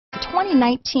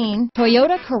2019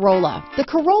 Toyota Corolla. The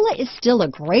Corolla is still a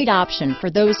great option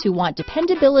for those who want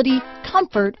dependability,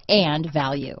 comfort, and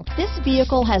value. This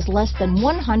vehicle has less than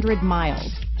 100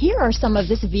 miles. Here are some of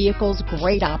this vehicle's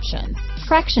great options: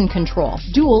 traction control,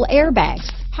 dual airbags,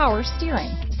 power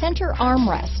steering, center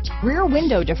armrest, rear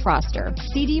window defroster,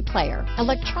 CD player,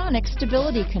 electronic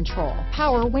stability control,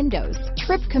 power windows,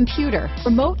 trip computer,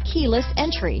 remote keyless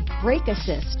entry, brake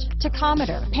assist,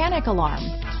 tachometer, panic alarm,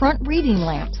 front reading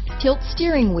lamps, tilt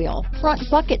steering wheel, front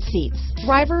bucket seats,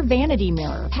 driver vanity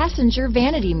mirror, passenger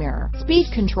vanity mirror, speed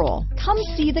control. Come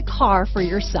see the car for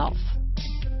yourself.